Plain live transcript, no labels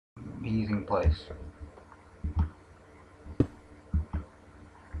amazing place.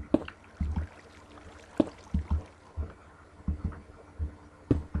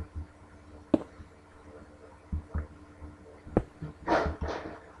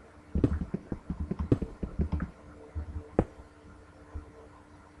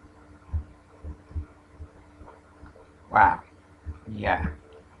 Wow. Yeah.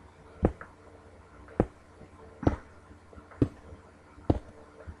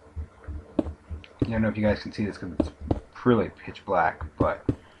 I don't know if you guys can see this because it's really pitch black, but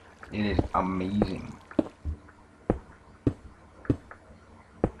it is amazing.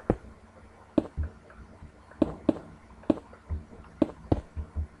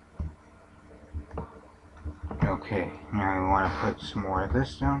 Okay, now we want to put some more of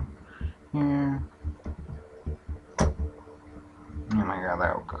this down here. Oh my god,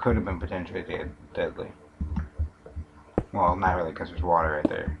 that could have been potentially deadly. Well, not really, because there's water right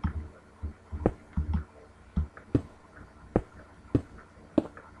there.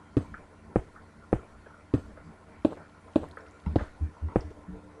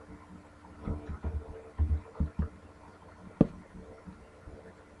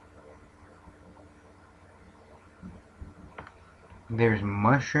 There's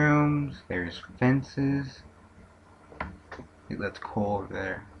mushrooms, there's fences. I think that's coal over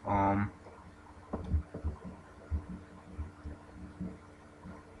there.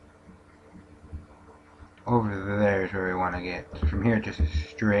 Over there is where we want to get. So from here, just a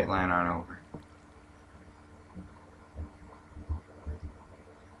straight line on over.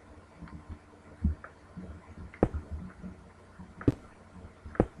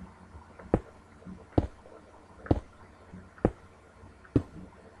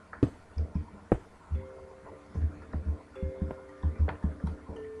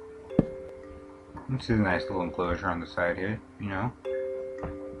 This is a nice little enclosure on the side here, you know.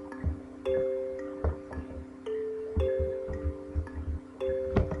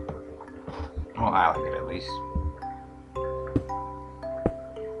 Well, I like it at least.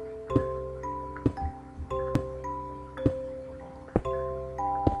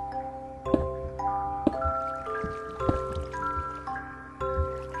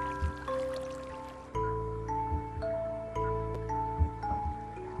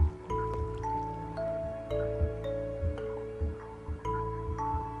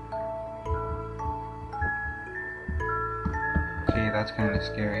 Okay, that's kind of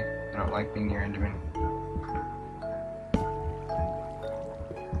scary. I don't like being near Enderman.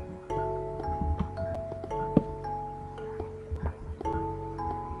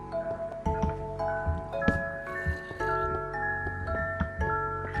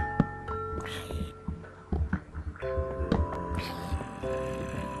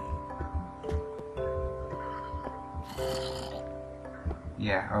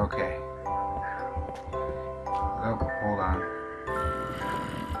 Yeah, okay. Oh, hold on.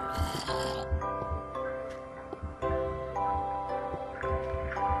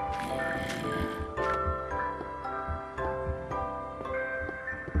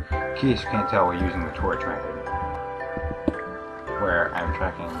 In case you can't tell, we're using the torch method, where I'm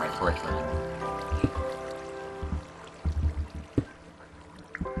tracking my torch method.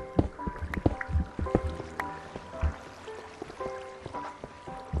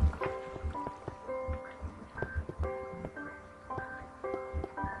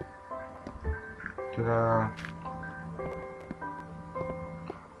 Ta-da!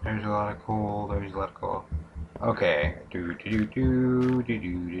 There's a lot of coal, there's a lot of coal. Okay. Do do do do do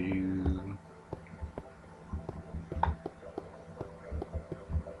do do.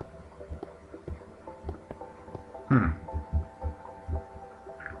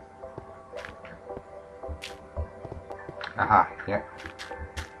 Aha, yeah.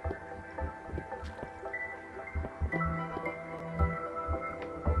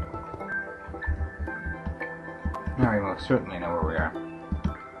 Now we most certainly know where we are.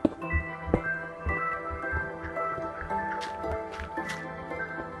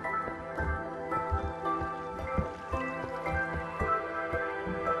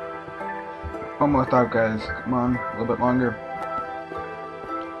 Almost out, guys. Come on, a little bit longer.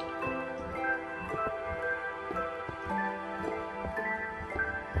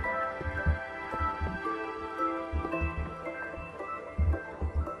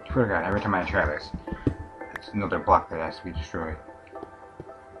 Swear to God, every time I try this, it's another block that has to be destroyed.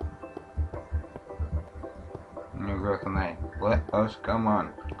 No growth on that. Let us come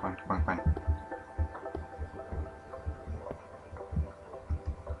on. Come on, come on, come on.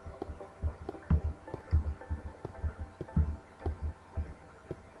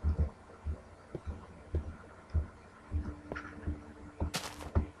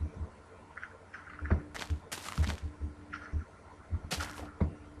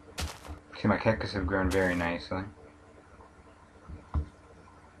 See, my cactus have grown very nicely.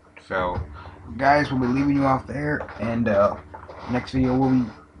 So, guys, we'll be leaving you off there, and next video we'll be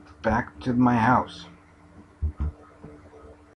back to my house.